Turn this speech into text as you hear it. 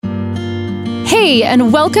Hey,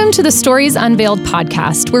 and welcome to the Stories Unveiled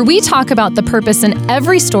podcast, where we talk about the purpose in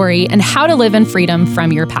every story and how to live in freedom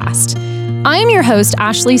from your past. I'm your host,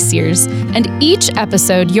 Ashley Sears, and each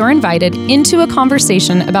episode you're invited into a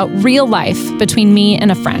conversation about real life between me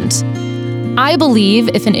and a friend. I believe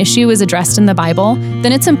if an issue is addressed in the Bible,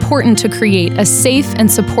 then it's important to create a safe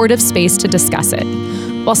and supportive space to discuss it.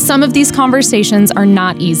 While some of these conversations are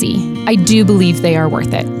not easy, I do believe they are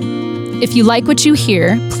worth it. If you like what you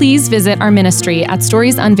hear, please visit our ministry at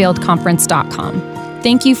storiesunveiledconference.com.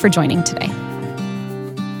 Thank you for joining today.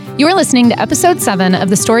 You're listening to episode 7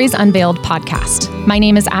 of the Stories Unveiled podcast. My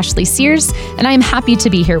name is Ashley Sears, and I am happy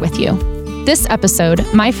to be here with you. This episode,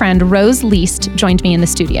 my friend Rose Leist joined me in the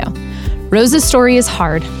studio. Rose's story is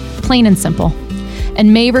hard, plain and simple,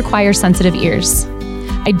 and may require sensitive ears.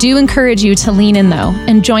 I do encourage you to lean in, though,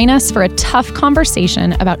 and join us for a tough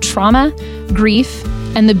conversation about trauma, grief,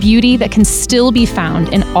 and the beauty that can still be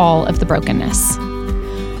found in all of the brokenness.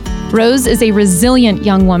 Rose is a resilient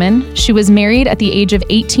young woman. She was married at the age of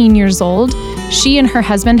 18 years old. She and her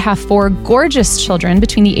husband have 4 gorgeous children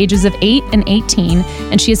between the ages of 8 and 18,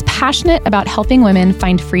 and she is passionate about helping women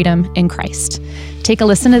find freedom in Christ. Take a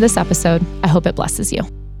listen to this episode. I hope it blesses you.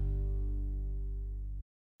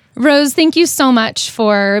 Rose, thank you so much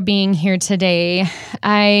for being here today.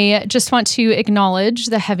 I just want to acknowledge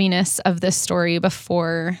the heaviness of this story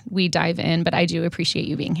before we dive in, but I do appreciate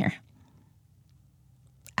you being here.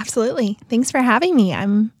 Absolutely. Thanks for having me.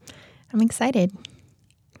 I'm excited.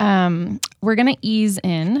 We're going to ease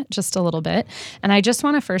in just a little bit. And I just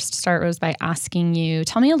want to first start, Rose, by asking you,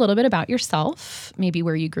 tell me a little bit about yourself, maybe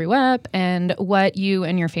where you grew up and what you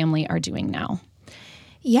and your family are doing now.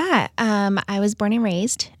 Yeah. I was born and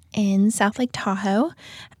raised in South Lake Tahoe,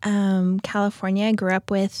 California. I grew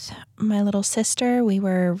up with my little sister. We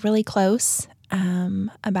were really close,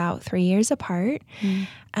 about 3 years apart.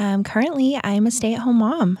 Currently, I'm a stay-at-home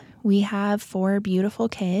mom. We have 4 beautiful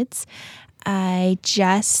kids. We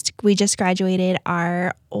just graduated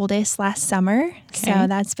our oldest last summer. Okay. So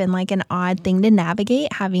that's been like an odd thing to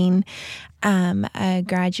navigate, having a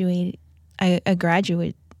graduate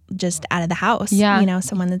just out of the house. Yeah. You know,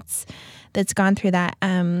 someone that's gone through that.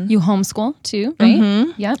 You homeschool too, right?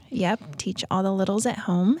 Mm-hmm. Yep. Teach all the littles at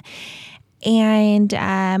home. And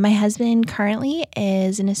my husband currently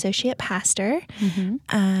is an associate pastor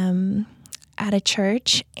at a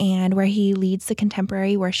church, and where he leads the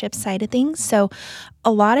contemporary worship side of things. So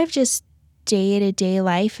a lot of just day-to-day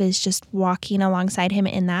life is just walking alongside him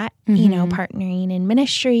in that, you know, partnering in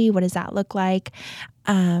ministry. What does that look like?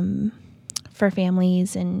 For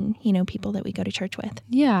families and, you know, people that we go to church with.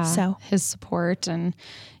 Yeah. So his support, and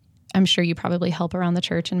I'm sure you probably help around the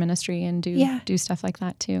church and ministry and do stuff like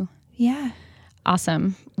that too. Yeah.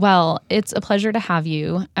 Awesome. Well, it's a pleasure to have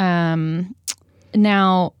you.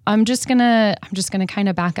 Now I'm just gonna kind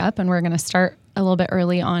of back up, and we're gonna start a little bit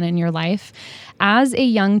early on in your life. As a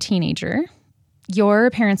young teenager,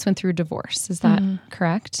 your parents went through divorce. Is that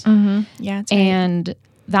correct? Mm-hmm. Yeah. That's right. And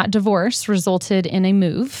that divorce resulted in a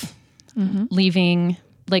move. Leaving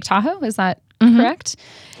Lake Tahoe, is that correct?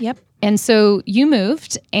 Yep. And so you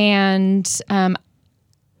moved, and at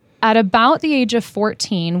about the age of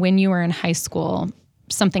 14, when you were in high school,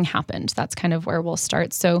 something happened. That's kind of where we'll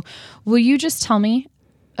start. So will you just tell me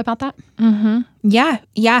about that?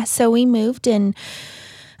 Yeah. So we moved, and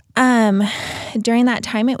during that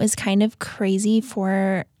time, it was kind of crazy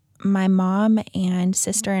for my mom and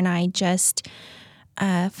sister and I, just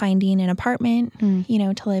finding an apartment, you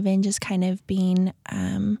know, to live in, just kind of being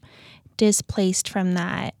displaced from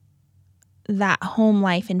that home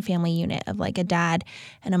life and family unit of like a dad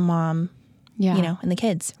and a mom, you know, and the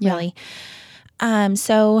kids, really.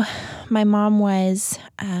 So my mom was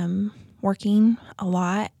working a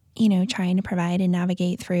lot, you know, trying to provide and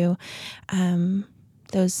navigate through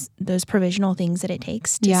those provisional things that it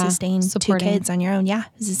takes to sustain supporting 2 kids on your own. Yeah,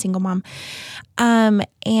 as a single mom.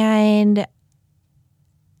 And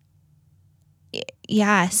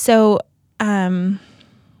yeah, so I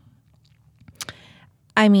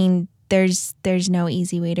mean, there's no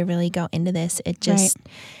easy way to really go into this. It just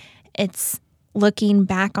it's looking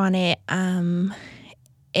back on it,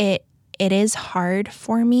 it is hard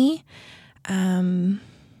for me,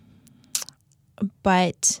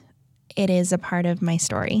 but it is a part of my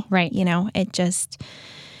story, right? You know, it's just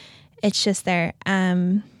there.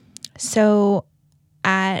 So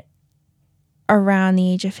at around the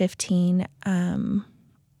age of 15,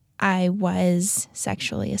 I was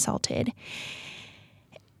sexually assaulted,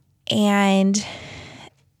 and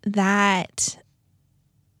that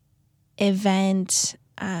event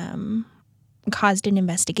caused an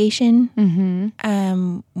investigation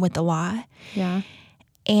with the law. Yeah.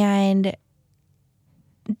 And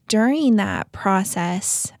during that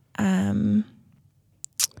process, there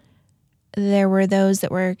were those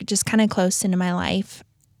that were just kind of close into my life,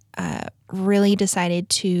 really decided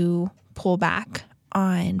to pull back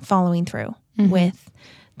on following through with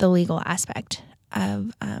the legal aspect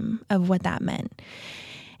of what that meant.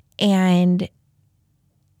 And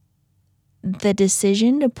the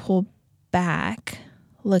decision to pull back,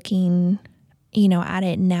 looking, at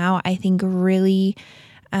it now, I think really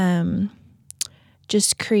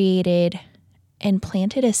just created and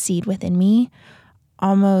planted a seed within me,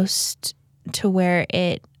 almost to where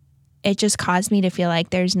it just caused me to feel like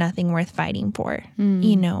there's nothing worth fighting for.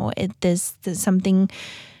 This something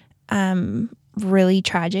really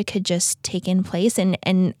tragic had just taken place,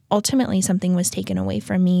 and ultimately something was taken away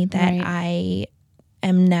from me that I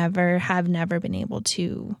have never been able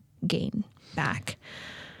to gain back.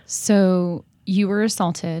 So you were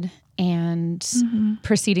assaulted, and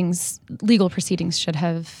legal proceedings should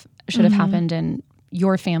have happened in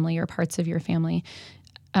your family or parts of your family.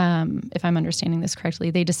 If I'm understanding this correctly,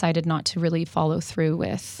 they decided not to really follow through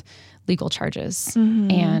with legal charges.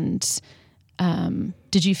 And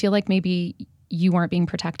did you feel like maybe you weren't being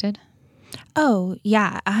protected? Oh,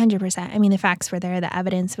 yeah, 100%. I mean, the facts were there. The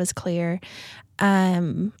evidence was clear.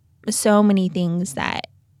 So many things that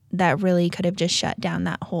really could have just shut down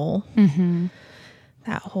that whole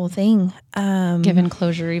thing. Given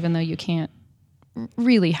closure, even though you can't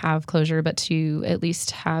really have closure, but to at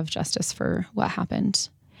least have justice for what happened.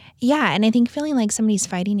 Yeah, and I think feeling like somebody's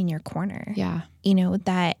fighting in your corner. Yeah.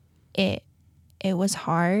 That it was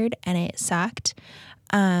hard and it sucked,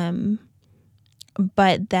 but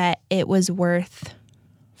that it was worth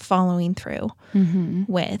following through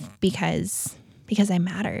with because I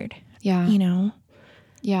mattered. Yeah.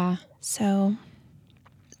 Yeah. So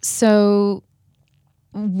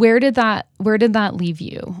where did that leave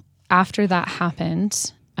you after that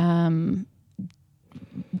happened?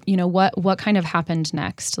 What kind of happened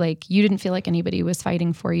next? Like, you didn't feel like anybody was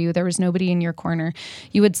fighting for you. There was nobody in your corner.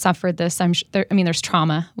 You had suffered this. There's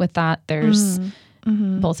trauma with that. There's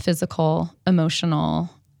both physical, emotional,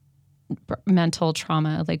 mental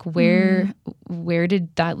trauma. Like, where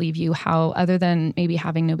did that leave you? How, other than maybe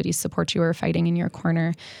having nobody support you or fighting in your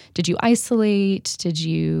corner, did you isolate? Did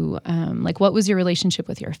you, what was your relationship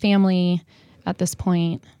with your family at this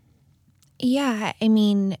point? Yeah, I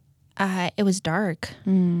mean, it was dark.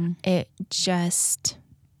 It just,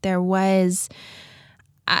 there was,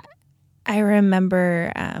 I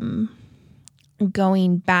remember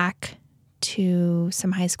going back to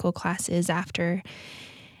some high school classes after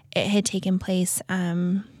it had taken place.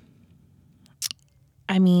 And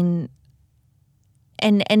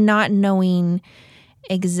not knowing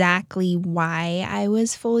exactly why I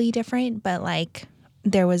was fully different, but like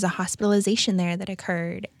there was a hospitalization there that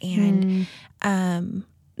occurred, and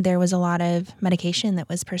there was a lot of medication that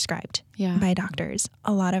was prescribed by doctors,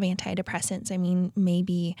 a lot of antidepressants. I mean,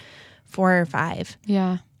 maybe 4 or 5.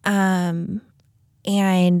 Yeah. And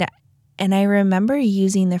I remember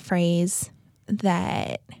using the phrase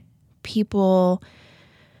that people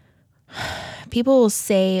will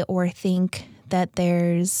say or think that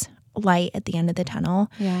there's light at the end of the tunnel.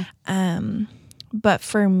 Yeah. But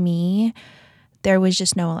for me, there was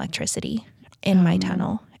just no electricity in my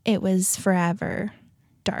tunnel. It was forever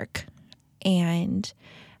dark, and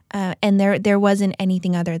there wasn't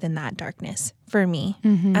anything other than that darkness for me.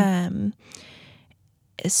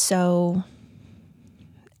 So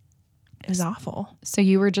it was awful. So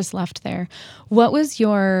you were just left there. What was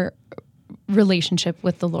your relationship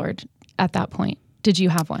with the Lord at that point? Did you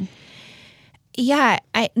have one? Yeah,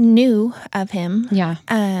 I knew of him. Yeah.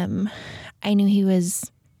 I knew he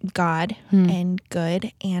was God and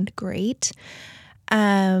good and great.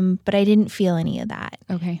 But I didn't feel any of that.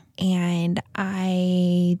 Okay. And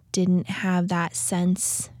I didn't have that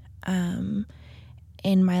sense in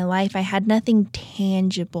my life. I had nothing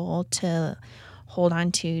tangible to hold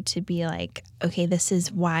on to be like, okay, this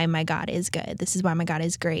is why my God is good. This is why my God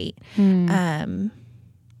is great.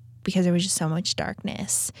 Because there was just so much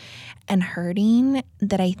darkness and hurting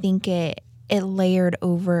that I think it layered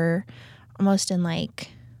over almost in like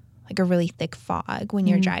a really thick fog when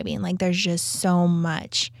you're driving. Like there's just so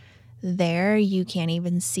much there, you can't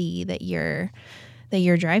even see that you're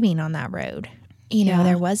driving on that road.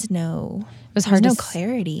 There was no, it was hard no to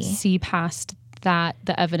clarity. See past that,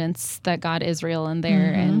 the evidence that God is real and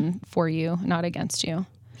there and for you, not against you.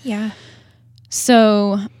 Yeah.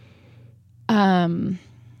 So,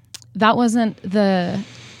 that was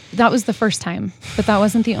the first time, but that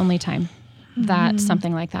wasn't the only time that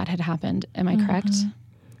something like that had happened. Am I correct?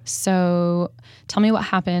 So tell me what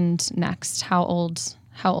happened next. How old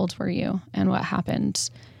How old were you and what happened?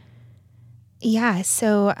 Yeah.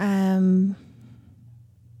 So,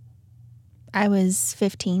 I was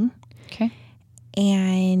 15. Okay.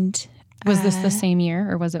 And was this the same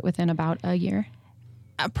year or was it within about a year?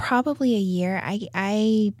 Probably a year.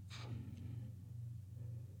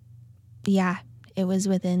 Yeah, it was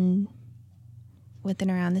within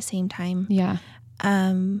around the same time. Yeah.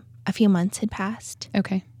 A few months had passed.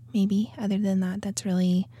 Okay. Maybe. Other than that, that's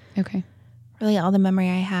really Okay. really all the memory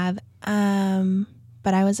I have.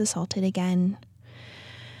 But I was assaulted again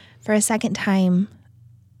for a second time.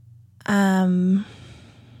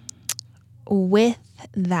 With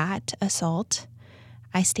that assault,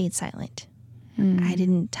 I stayed silent. I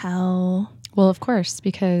didn't tell. Well, of course,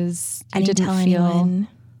 because you didn't tell feel anyone.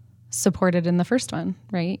 Supported in the first one,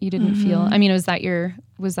 right? You didn't feel. I mean, was that your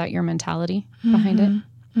mentality behind it?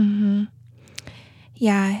 Mm-hmm.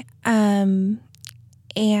 Yeah. And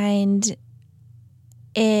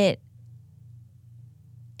it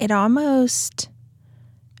almost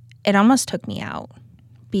took me out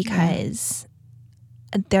because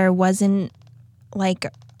there wasn't like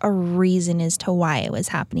a reason as to why it was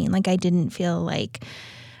happening. Like I didn't feel like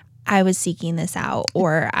I was seeking this out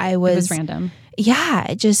or I was. It was random.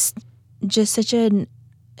 Yeah, just such an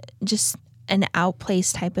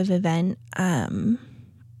outplaced type of event.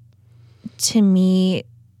 To me,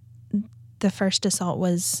 the first assault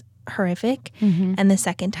was horrific, and the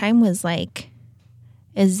second time was like,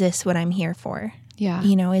 is this what I'm here for? Yeah,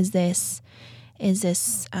 you know, is this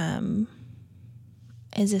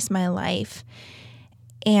my life?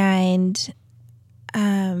 And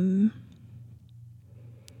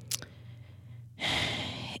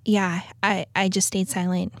yeah, I just stayed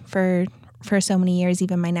silent for so many years.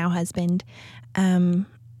 Even my now husband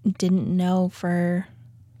didn't know for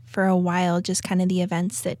a while just kind of the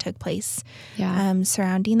events that took place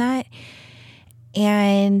surrounding that.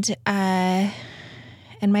 And my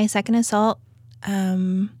second assault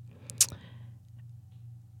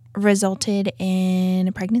resulted in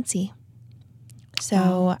a pregnancy.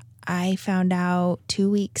 So I found out 2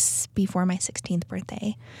 weeks before my 16th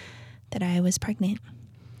birthday that I was pregnant.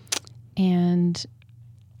 And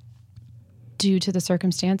due to the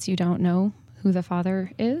circumstance, you don't know who the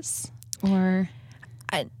father is? Or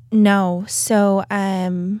no. So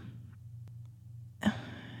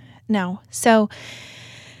no. So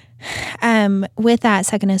with that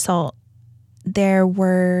second assault, there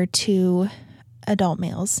were 2 adult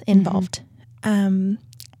males involved. And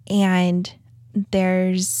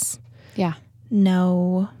there's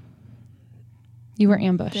no. You were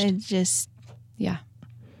ambushed. It just. Yeah.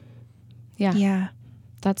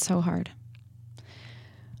 That's so hard.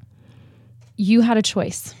 You had a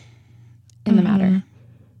choice in the matter.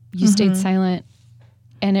 You stayed silent,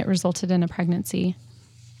 and it resulted in a pregnancy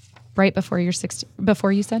right before your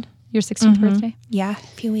 16th birthday? Yeah, a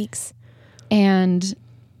few weeks. And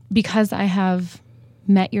because I have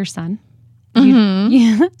met your son,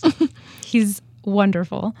 he's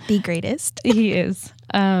wonderful. The greatest. He is.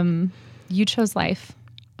 You chose life.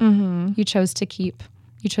 You chose to keep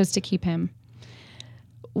him.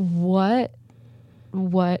 What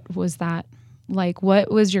was that like? What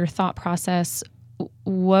was your thought process?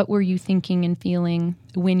 What were you thinking and feeling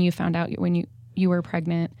when you found out when you were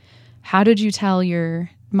pregnant? How did you tell your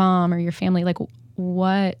mom or your family? Like,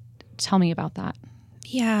 what? Tell me about that.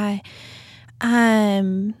 Yeah.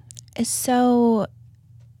 So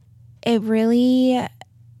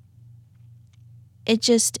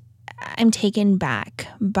I'm taken back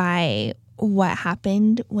by what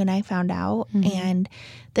happened when I found out and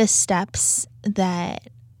the steps that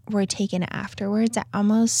were taken afterwards.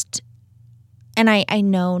 And I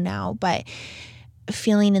know now, but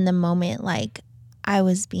feeling in the moment like I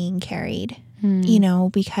was being carried,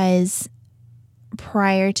 because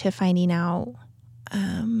prior to finding out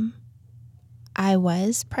I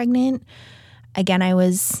was pregnant, again, I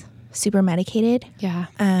was super medicated. Yeah.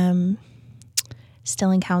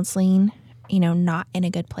 Still in counseling, not in a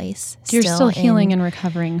good place. You're still healing and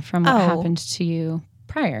recovering from what happened to you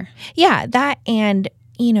prior. Yeah, that and,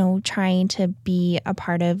 trying to be a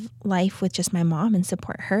part of life with just my mom and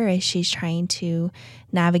support her as she's trying to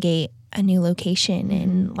navigate a new location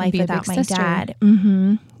and life without my dad.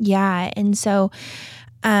 Yeah. And so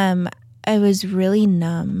I was really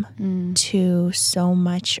numb to so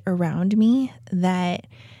much around me that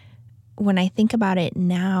when I think about it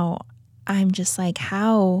now, I'm just like,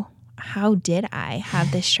 how did I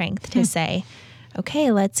have the strength to say,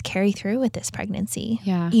 okay, let's carry through with this pregnancy.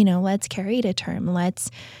 Yeah. Let's carry it to term.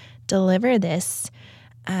 Let's deliver this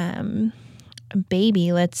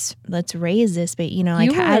baby, let's raise this baby. You know,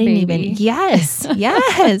 like You were I a didn't baby. even, yes. Yeah.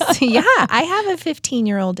 I have a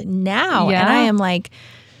 15-year-old now and I am like,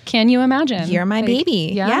 can you imagine? you're my Like,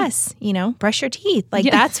 baby. yeah. Yes. You know, brush your teeth. Like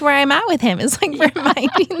Yeah. that's where I'm at with him. It's like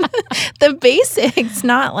reminding the basics,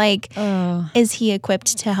 not like, is he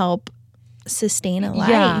equipped to help sustain a life?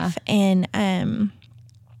 Yeah.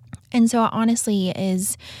 And so honestly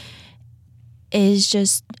is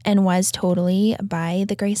just and was totally by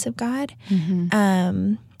the grace of God.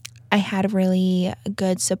 I had really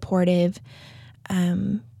good, supportive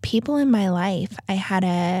people in my life. I had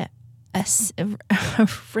a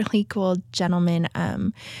really cool gentleman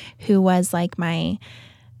who was like my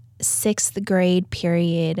 6th grade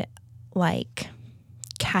period, like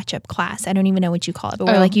catch-up class. I don't even know what you call it, but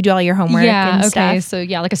where like you do all your homework and stuff. So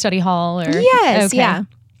yeah, like a study hall or Yes, okay. yeah.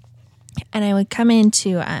 And I would come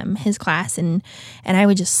into his class and I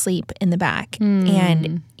would just sleep in the back.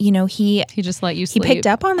 And, you know, he just let you sleep. He picked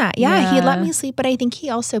up on that. Yeah, he let me sleep, but I think he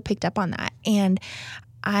also picked up on that. And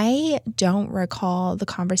I don't recall the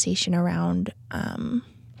conversation around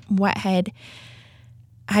what had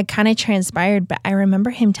kind of transpired, but I remember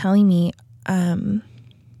him telling me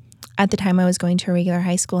at the time I was going to a regular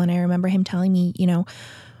high school, and I remember him telling me, you know,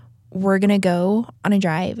 we're going to go on a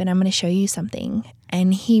drive and I'm going to show you something.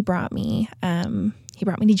 And he brought me to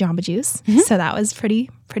Jamba Juice. So that was pretty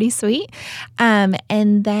sweet. And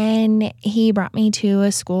then he brought me to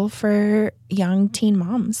a school for young teen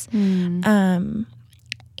moms. And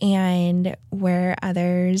where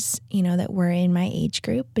others, you know, that were in my age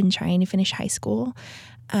group and trying to finish high school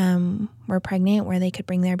were pregnant, where they could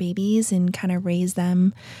bring their babies and kind of raise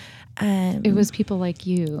them. It was people like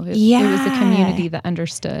you. It was the community that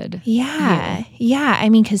understood. Yeah. I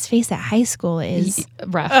mean, because face it, high school is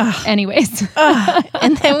rough. Anyways.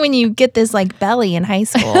 And then when you get this like belly in high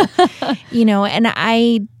school, you know, and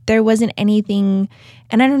there wasn't anything,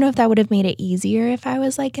 and I don't know if that would have made it easier if I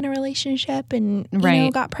was like in a relationship and, you know,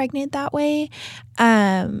 got pregnant that way.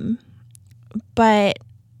 But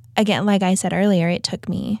again, like I said earlier, it took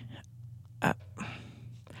me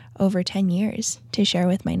over 10 years to share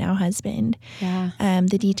with my now husband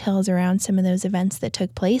the details around some of those events that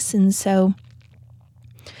took place. And so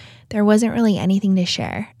there wasn't really anything to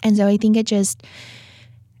share. And so I think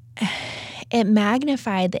it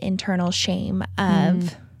magnified the internal shame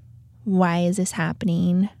of why is this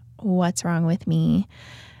happening? What's wrong with me?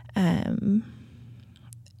 And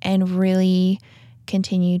really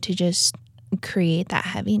continued to just create that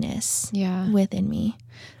heaviness within me.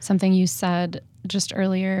 Something you said just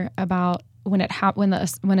earlier about when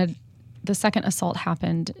the second assault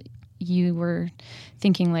happened, you were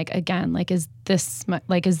thinking like, again, like, is this my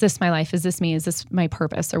life? Is this me? Is this my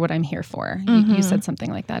purpose or what I'm here for? You said something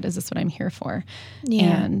like that. Is this what I'm here for?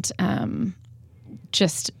 Yeah. And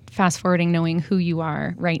just fast forwarding, knowing who you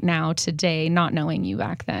are right now today, not knowing you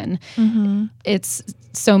back then, it's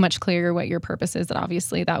so much clearer what your purpose is. That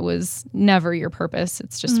obviously that was never your purpose.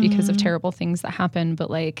 It's just because of terrible things that happen, but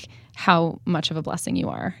like how much of a blessing you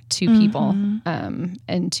are to people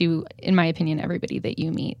and to, in my opinion, everybody that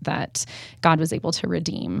you meet, that God was able to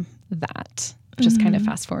redeem that. Just kind of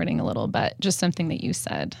fast forwarding a little bit, just something that you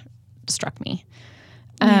said struck me.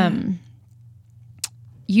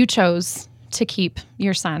 You chose to keep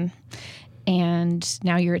your son, and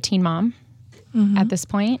now you're a teen mom at this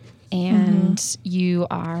point, and you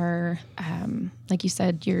are, like you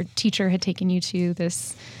said, your teacher had taken you to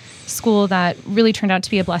this school that really turned out to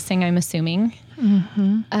be a blessing, I'm assuming.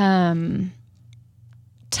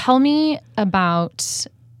 Tell me about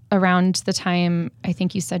around the time, I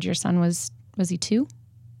think you said your son was he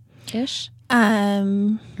 2-ish?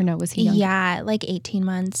 Or no, was he young? Yeah, like 18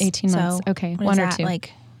 months. 18 months. So okay, what 1 is or that? 2.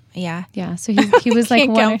 Like, yeah. So he was like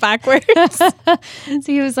can't one count backwards. So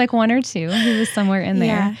he was like 1 or 2. He was somewhere in there.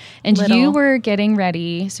 Yeah, and little. You were getting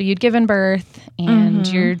ready. So you'd given birth and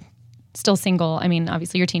you're still single. I mean,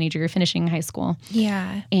 obviously you're a teenager, you're finishing high school.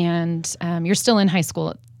 Yeah. And you're still in high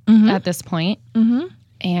school at this point.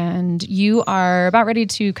 And you are about ready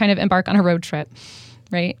to kind of embark on a road trip,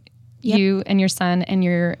 right? Yep. You and your son and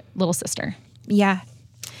your little sister. Yeah.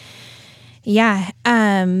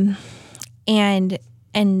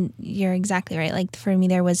 And you're exactly right. Like for me,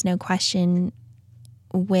 there was no question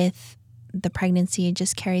with the pregnancy. It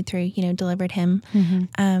just carried through, you know, delivered him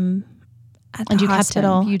at the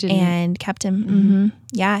hospital and kept him.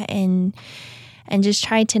 Yeah. And just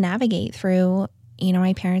tried to navigate through, you know,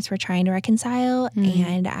 my parents were trying to reconcile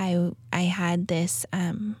and I had this,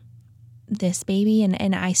 this baby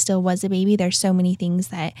and I still was a baby. There's so many things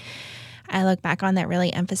that I look back on that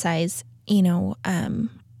really emphasize, you know,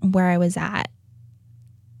 where I was at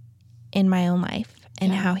in my own life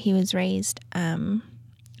and how he was raised.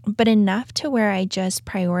 But enough to where I just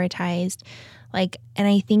prioritized, like, and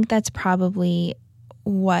I think that's probably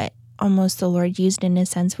what almost the Lord used in a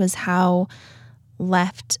sense, was how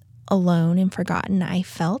left alone and forgotten I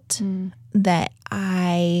felt, that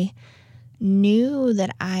I knew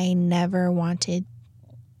that I never wanted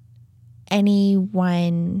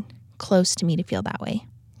anyone close to me to feel that way.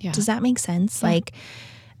 Yeah. Does that make sense? Yeah. Like,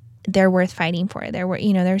 they're worth fighting for. There were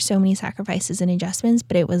so many sacrifices and adjustments,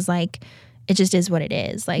 but it was like, it just is what it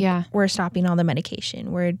is. Like, we're stopping all the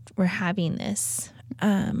medication. We're having this,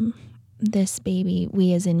 this baby,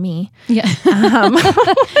 we as in me. Yeah.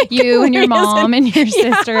 You and your mom and your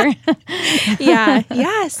sister.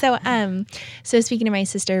 Yeah. So speaking of my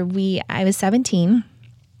sister, I was 17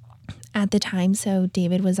 at the time. So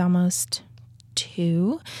David was almost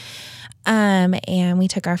 2. And we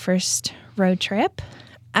took our first road trip.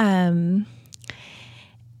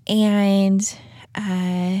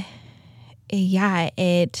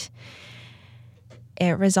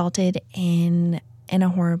 It resulted in a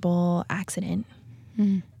horrible accident.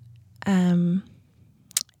 It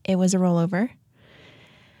was a rollover.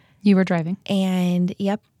 You were driving? And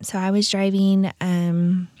yep. So I was driving.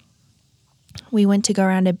 We went to go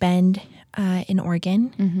around a bend in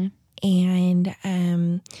Oregon, and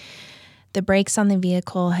the brakes on the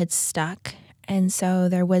vehicle had stuck. And so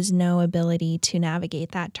there was no ability to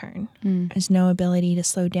navigate that turn. There's no ability to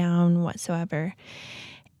slow down whatsoever.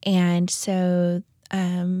 And so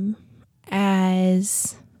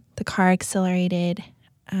as the car accelerated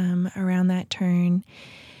around that turn,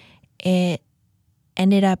 it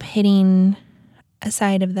ended up hitting a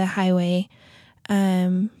side of the highway.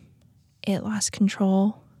 It lost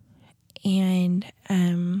control, and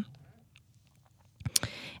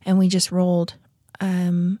we just rolled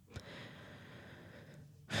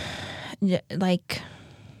like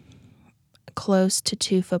close to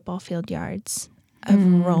 2 football field yards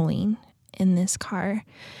of rolling in this car.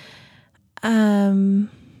 And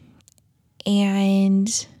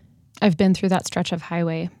I've been through that stretch of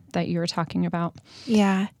highway that you were talking about.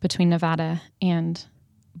 Yeah. Between Nevada and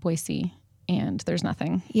Boise, and there's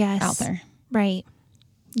nothing out there. Right.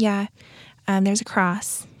 Yeah. There's a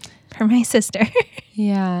cross for my sister.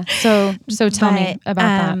 Yeah. So tell me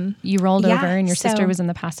about that. You rolled over and your sister was in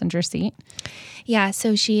the passenger seat. Yeah.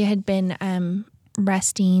 So she had been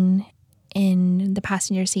resting in the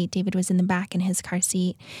passenger seat. David was in the back in his car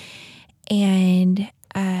seat. And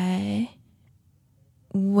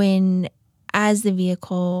as the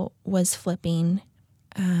vehicle was flipping,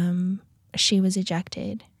 she was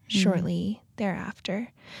ejected shortly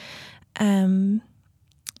thereafter. And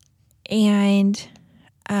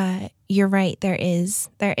you're right, there is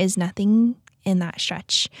nothing in that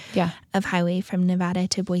stretch of highway from Nevada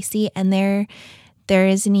to Boise, and there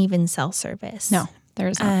isn't even cell service. No, there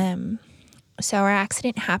is not. So our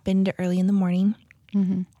accident happened early in the morning,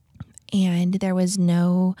 and there was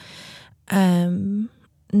no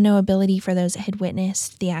ability for those that had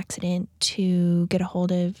witnessed the accident to get a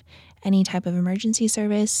hold of any type of emergency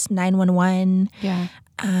service, 911. Yeah.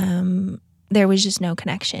 There was just no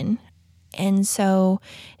connection. And so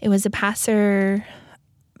it was a passerby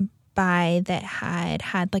that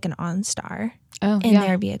had like an OnStar in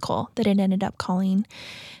their vehicle that had ended up calling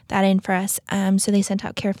that in for us. So they sent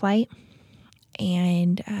out Care Flight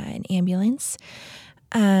and an ambulance.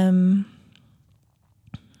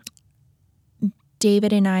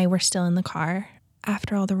 David and I were still in the car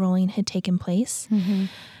after all the rolling had taken place.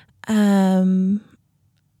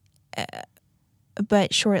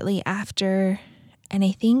 But shortly after, and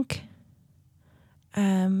I think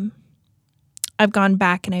I've gone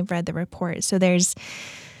back and I've read the report. So there's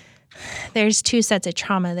 2 sets of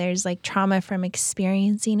trauma. There's like trauma from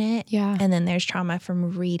experiencing it. Yeah. And then there's trauma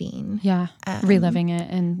from reading. Yeah. Reliving it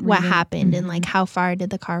and what happened and like how far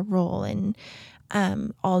did the car roll, and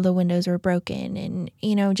all the windows were broken, and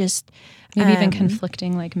just maybe even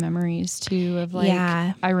conflicting like memories too of like,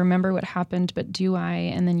 I remember what happened, but do I?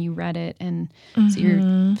 And then you read it, and so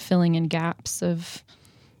you're filling in gaps of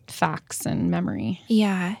facts and memory.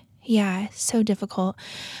 Yeah. So difficult.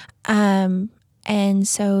 And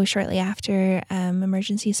so shortly after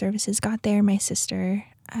emergency services got there, my sister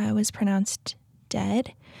was pronounced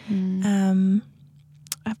dead at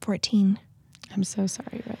 14. I'm so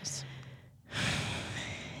sorry, Rose.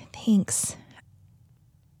 Thanks.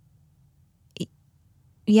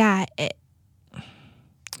 Yeah,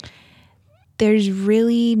 there's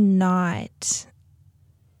really not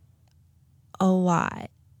a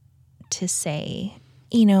lot to say,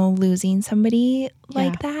 losing somebody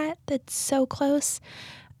like that's so close,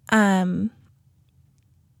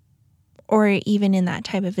 or even in that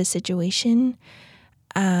type of a situation.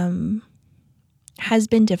 has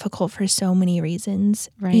been difficult for so many reasons.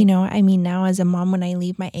 Right. You know, I mean, now as a mom, when I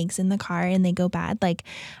leave my eggs in the car and they go bad, like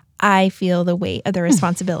I feel the weight of the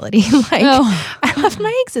responsibility. Like I left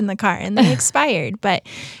my eggs in the car and they expired. But,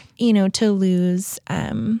 you know, to lose,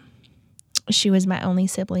 she was my only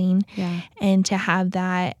sibling. Yeah. And to have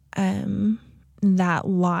that, that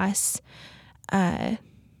loss,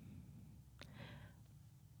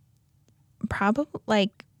 probably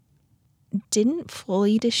like didn't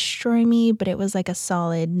fully destroy me, but it was like a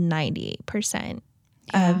solid 98%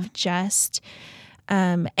 of just,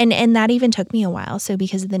 and that even took me a while. So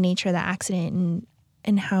because of the nature of the accident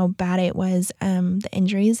and how bad it was, the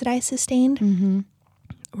injuries that I sustained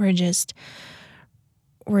were just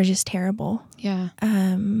terrible. Yeah.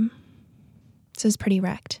 So it's pretty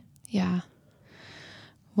wrecked. Yeah.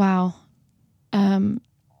 Wow.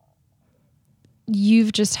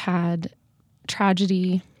 You've just had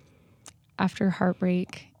tragedy after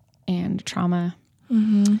heartbreak and trauma.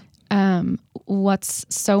 What's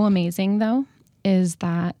so amazing, though, is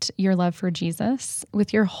that your love for Jesus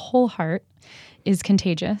with your whole heart is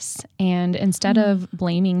contagious. And instead of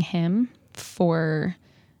blaming him for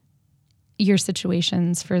your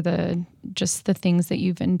situations, for the things that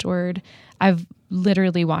you've endured, I've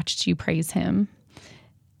literally watched you praise him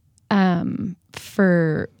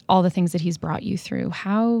for all the things that he's brought you through.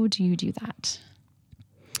 How do you do that?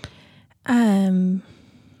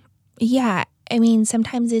 Yeah, I mean,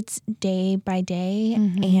 sometimes it's day by day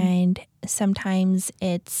and sometimes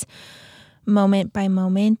it's moment by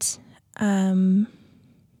moment. For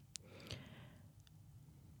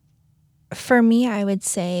me, I would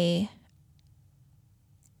say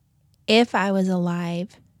if I was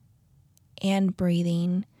alive and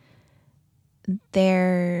breathing,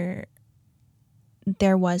 there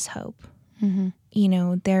was hope. You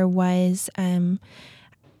know, there was,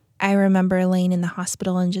 I remember laying in the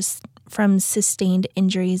hospital and just from sustained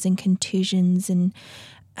injuries and contusions and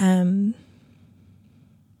I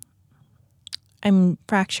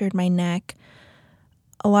fractured my neck,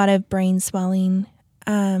 a lot of brain swelling.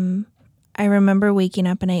 I remember waking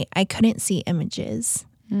up and I couldn't see images.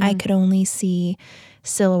 I could only see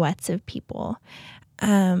silhouettes of people.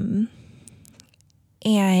 And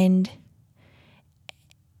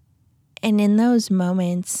in those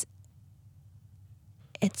moments,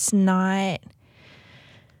 it's not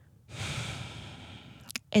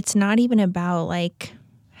even about like,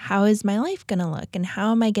 how is my life going to look and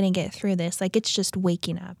how am I going to get through this? Like, it's just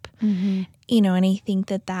waking up, you know, and I think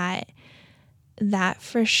that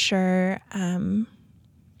for sure,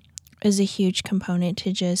 is a huge component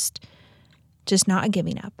to just not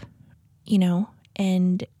giving up, you know,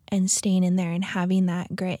 and staying in there and having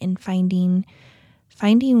that grit and finding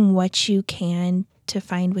what you can to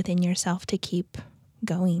find within yourself to keep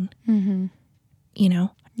going, you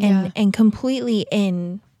know, and completely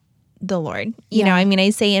in the Lord, you know, I mean, I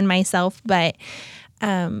say in myself, but,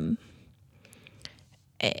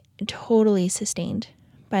 totally sustained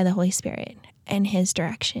by the Holy Spirit and his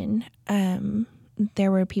direction.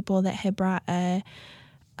 There were people that had brought a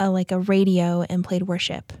radio and played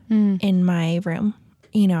worship in my room.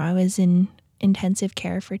 You know, I was in intensive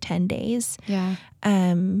care for 10 days. Yeah.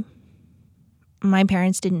 My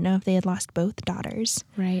parents didn't know if they had lost both daughters.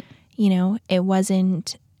 Right. You know, it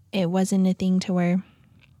wasn't a thing to where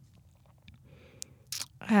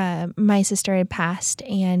my sister had passed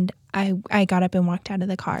and I got up and walked out of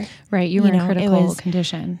the car. Right. You were in critical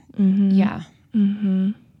condition. Yeah.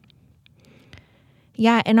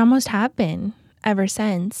 Yeah. And almost have been ever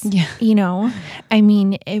since. Yeah. You know, I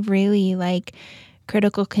mean, it really like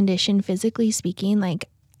critical condition, physically speaking, like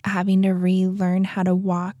having to relearn how to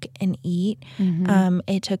walk and eat.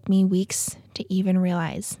 It took me weeks to even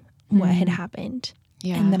realize what had happened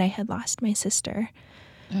and that I had lost my sister.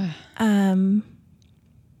 Being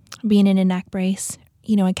in a neck brace,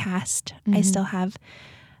 you know, a cast, I still have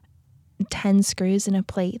 10 screws in a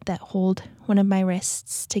plate that hold one of my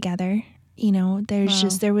wrists together. You know,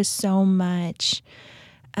 there was so much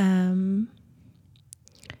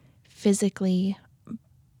physically,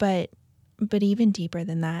 but even deeper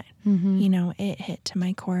than that, you know, it hit to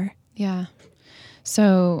my core. Yeah.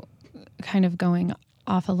 So kind of going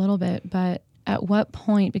off a little bit, but at what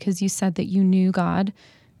point, because you said that you knew God,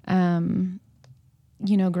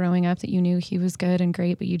 you know, growing up, that you knew he was good and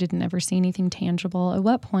great, but you didn't ever see anything tangible. At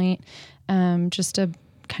what point, just a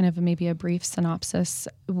kind of maybe a brief synopsis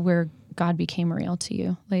where God became real to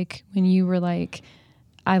you? Like when you were like,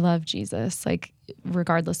 I love Jesus, like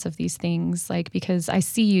regardless of these things, like, because I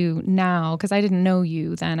see you now, because I didn't know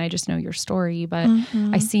you then, I just know your story, but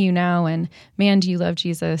I see you now, and man, do you love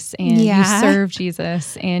Jesus, and you serve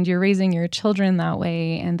Jesus, and you're raising your children that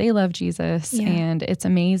way, and they love Jesus, and it's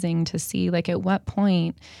amazing to see, like, at what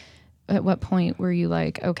point were you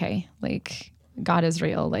like, okay, like, God is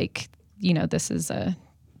real, like, you know, this is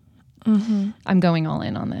I'm going all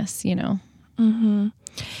in on this, you know?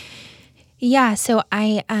 Yeah. So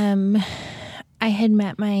I had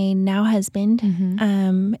met my now husband.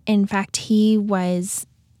 In fact, he was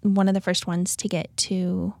one of the first ones to get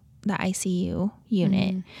to the ICU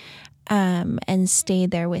unit, and stayed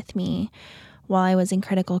there with me while I was in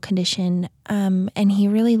critical condition. And he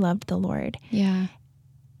really loved the Lord. Yeah.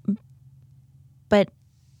 But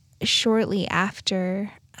shortly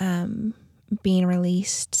after, being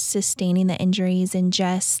released, sustaining the injuries, and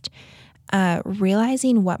just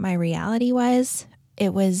realizing what my reality was,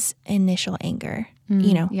 it was initial anger,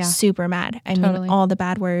 super mad. I mean, all the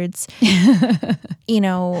bad words, in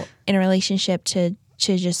a relationship to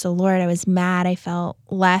just the Lord. I was mad. I felt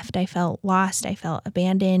left. I felt lost. I felt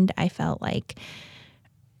abandoned. I felt like,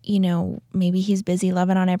 maybe he's busy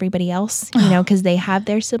loving on everybody else, because they have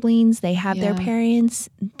their siblings, they have their parents,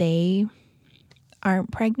 they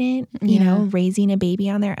aren't pregnant, raising a baby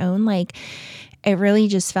on their own. Like, it really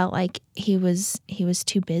just felt like he was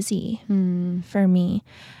too busy for me.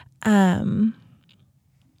 And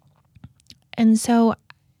so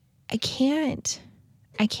I can't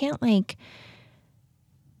like,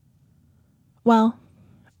 well,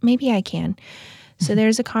 maybe I can. So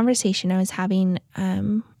there's a conversation I was having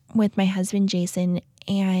with my husband, Jason,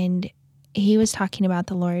 and he was talking about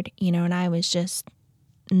the Lord, and I was just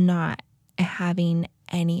not having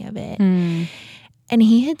any of it. And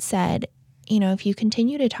he had said, if you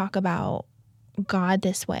continue to talk about God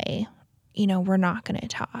this way, we're not going to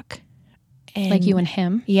talk. And like you and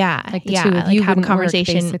him? Yeah. Like the two of you have a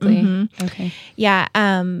conversation. Work, basically. Okay. Yeah.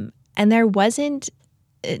 And there wasn't,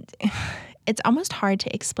 it's almost hard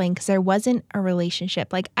to explain because there wasn't a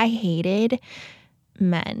relationship. Like, I hated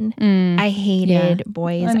men. I hated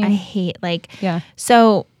boys.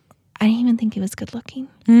 So I didn't even think he was good looking.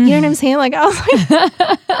 You know what I'm saying? Like, I was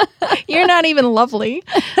like, you're not even lovely,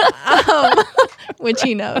 which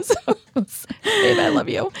he knows. Babe, I love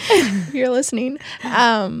you. If you're listening.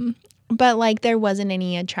 But like, there wasn't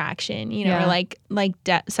any attraction, or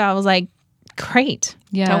so I was like, great.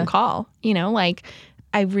 Don't call, like,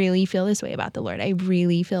 I really feel this way about the Lord. I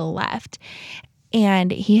really feel left.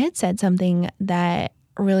 And he had said something that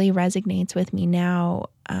really resonates with me now.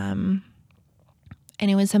 And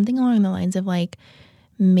it was something along the lines of like,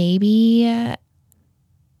 maybe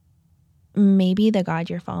the God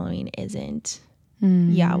you're following isn't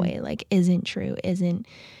Yahweh, like, isn't true, isn't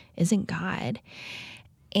God.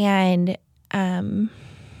 And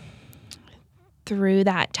through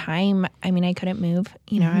that time, I mean, I couldn't move.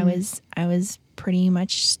 I was pretty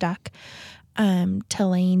much stuck to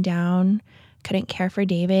laying down, couldn't care for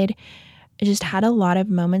David. I just had a lot of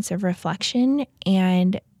moments of reflection,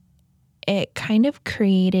 and it kind of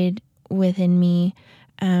created within me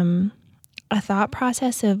a thought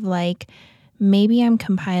process of like, maybe I'm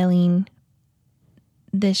compiling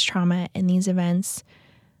this trauma and these events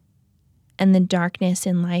and the darkness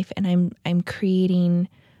in life, and I'm creating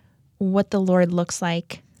what the Lord looks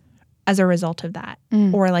like as a result of that,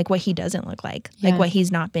 or like what he doesn't look like what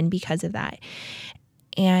he's not been because of that.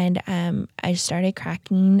 And I started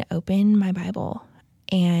cracking open my Bible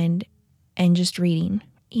and just reading,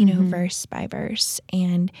 verse by verse,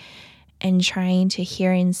 and trying to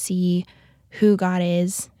hear and see who God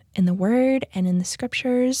is in the Word and in the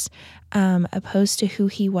Scriptures, opposed to who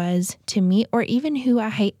he was to me, or even who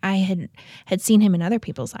I had seen him in other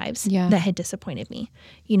people's lives that had disappointed me.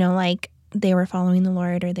 Like, they were following the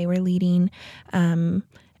Lord, or they were leading, and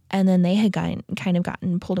then they had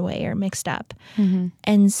gotten pulled away or mixed up.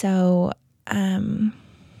 And so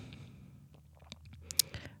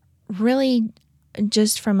really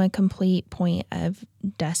just from a complete point of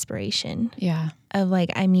desperation. Yeah. Of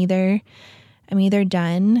like, I'm either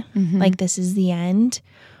done, like this is the end,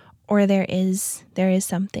 or there is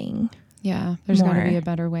something. Yeah, there's got to be a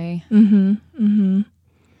better way.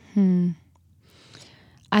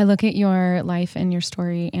 I look at your life and your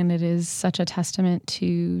story, and it is such a testament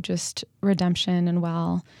to just redemption. And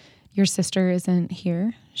while your sister isn't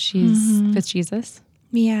here, she's with Jesus.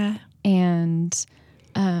 Yeah. And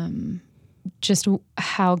just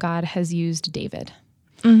how God has used David.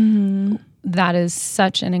 That is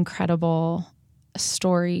such an incredible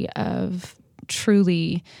story of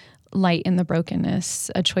truly light in the brokenness,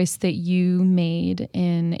 a choice that you made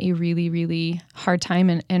in a really, really hard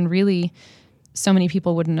time, and really so many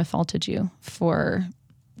people wouldn't have faulted you for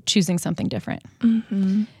choosing something different.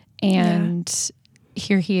 Mm-hmm. And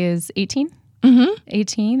here he is 18, Mm-hmm.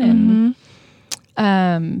 18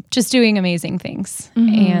 and just doing amazing things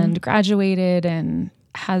and graduated and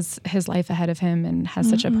has his life ahead of him and has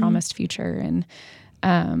such a promised future,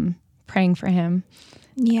 and praying for him.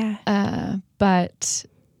 Yeah. But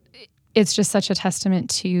it's just such a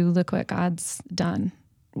testament to look what God's done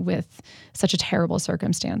with such a terrible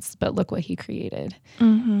circumstance, but look what he created.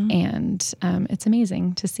 And it's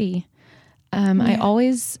amazing to see. I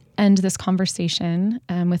always end this conversation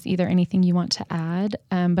with either anything you want to add,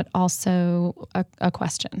 but also a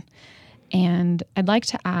question. And I'd like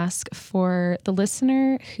to ask for the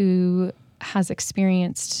listener who has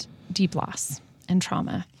experienced deep loss and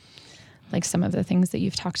trauma, like some of the things that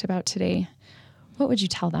you've talked about today, what would you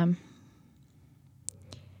tell them?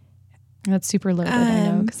 That's super loaded,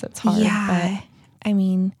 I know, because it's hard. Yeah. But I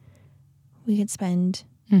mean, we could spend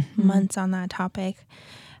months on that topic.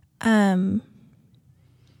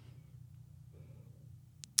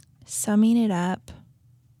 Summing it up,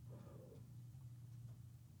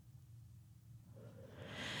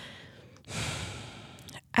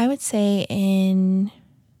 I would say in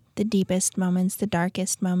the deepest moments, the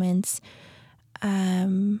darkest moments,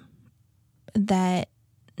 that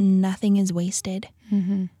nothing is wasted.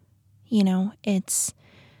 You know,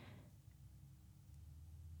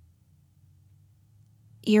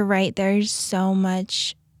 you're right. There's so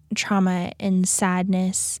much trauma and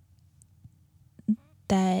sadness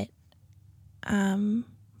that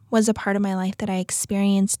was a part of my life that I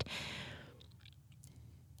experienced.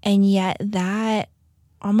 And yet that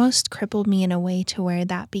almost crippled me in a way to where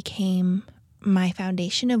that became my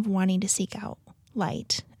foundation of wanting to seek out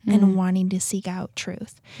light and wanting to seek out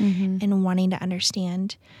truth and wanting to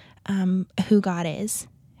understand who God is.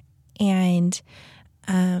 And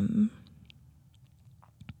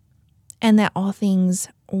that all things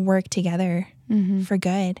work together for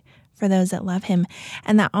good for those that love him.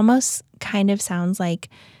 And that almost kind of sounds like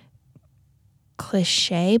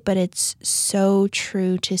cliche, but it's so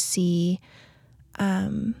true to see,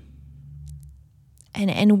 and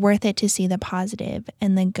worth it to see the positive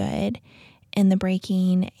and the good in the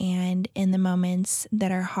breaking and in the moments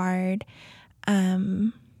that are hard,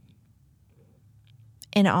 in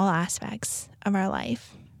all aspects of our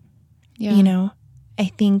life. Yeah. You know, I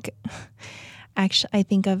think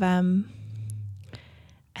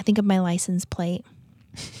of my license plate.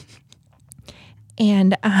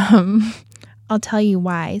 And I'll tell you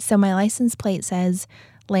why. So my license plate says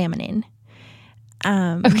laminin.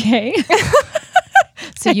 Okay.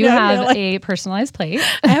 So you have a personalized plate.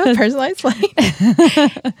 I have a personalized plate.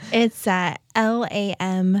 It's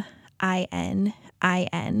LAMININ.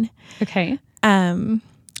 Okay.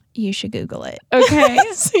 You should Google it. Okay.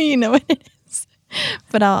 So you know what it is.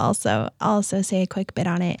 But I'll also say a quick bit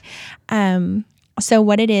on it. So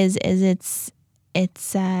what it is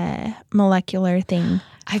it's a molecular thing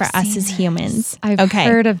for us as humans. I've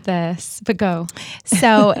heard of this, but go.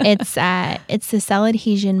 So it's the cell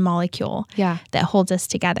adhesion molecule that holds us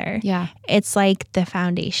together. Yeah. It's like the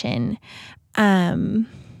foundation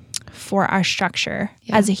for our structure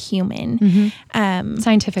as a human.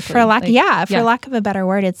 Scientifically. For lack of a better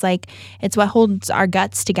word, it's what holds our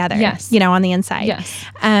guts together. Yes. You know, on the inside. Yes.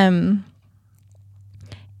 And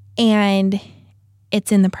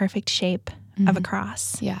it's in the perfect shape of a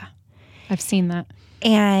cross. Yeah. I've seen that.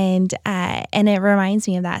 And it reminds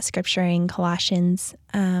me of that scripture in Colossians,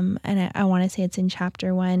 and I want to say it's in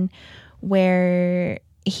chapter 1, where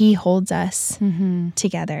he holds us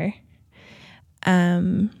together.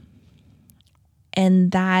 And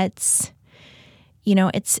that's, you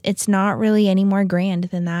know, it's not really any more grand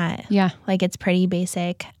than that. Yeah. Like, it's pretty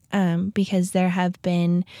basic, because there have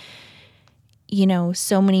been, you know,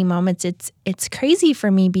 so many moments. It's crazy for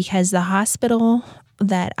me because the hospital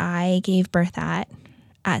that I gave birth at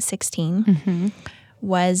 16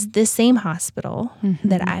 was the same hospital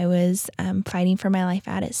that I was fighting for my life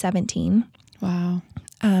at 17. Wow.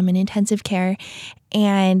 In intensive care.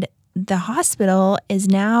 And the hospital is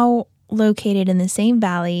now located in the same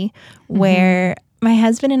valley where my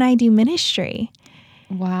husband and I do ministry.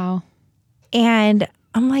 Wow. And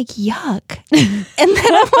I'm like, yuck. And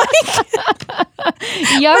then I'm like,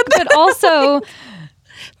 yuck, but also,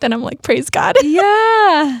 then I'm like, praise God.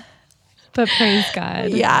 Yeah. But praise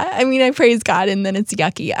God. Yeah. I mean, I praise God and then it's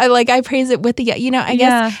yucky. I praise it with the, you know, I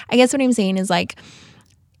guess what I'm saying is like,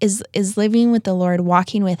 is living with the Lord,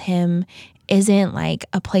 walking with him isn't like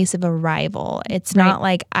a place of arrival. It's not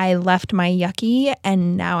like I left my yucky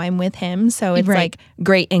and now I'm with him. So it's like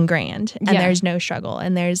great and grand and there's no struggle.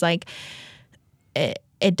 And there's like,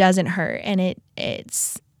 it doesn't hurt, and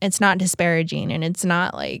it's not disparaging, and it's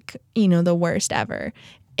not like, the worst ever.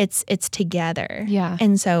 It's together. Yeah.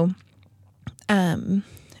 And so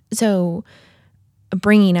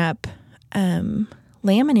bringing up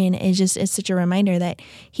laminin is such a reminder that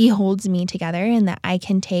he holds me together, and that I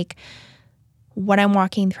can take what I'm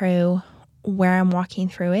walking through, where I'm walking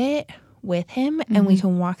through it with him, and we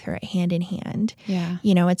can walk through it hand in hand. Yeah.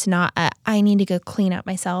 It's not I need to go clean up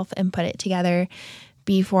myself and put it together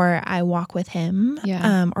before I walk with him,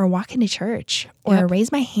 or walk into church, or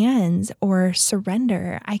raise my hands, or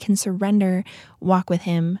surrender. I can surrender, walk with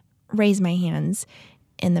him, raise my hands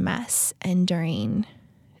in the mess and during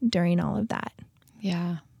all of that.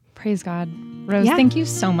 Yeah. Praise God. Rose, thank you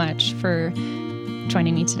so much for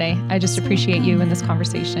joining me today. I just appreciate you in this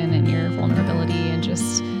conversation and your vulnerability and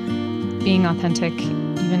just being authentic,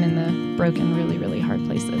 even in the broken, really, really hard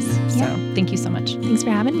places. So thank you so much. Thanks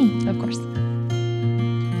for having me. Of course.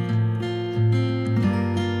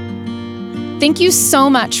 Thank you so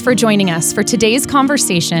much for joining us for today's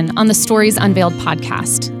conversation on the Stories Unveiled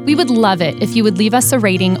podcast. We would love it if you would leave us a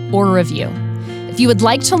rating or review. If you would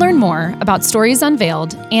like to learn more about Stories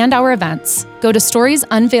Unveiled and our events, go to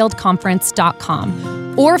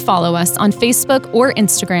storiesunveiledconference.com or follow us on Facebook or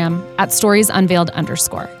Instagram at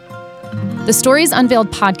storiesunveiled_. The Stories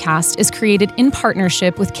Unveiled podcast is created in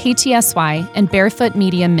partnership with KTSY and Barefoot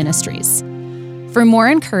Media Ministries. For more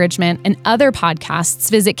encouragement and other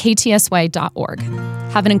podcasts, visit ktsy.org.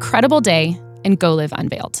 Have an incredible day and go live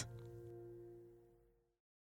unveiled.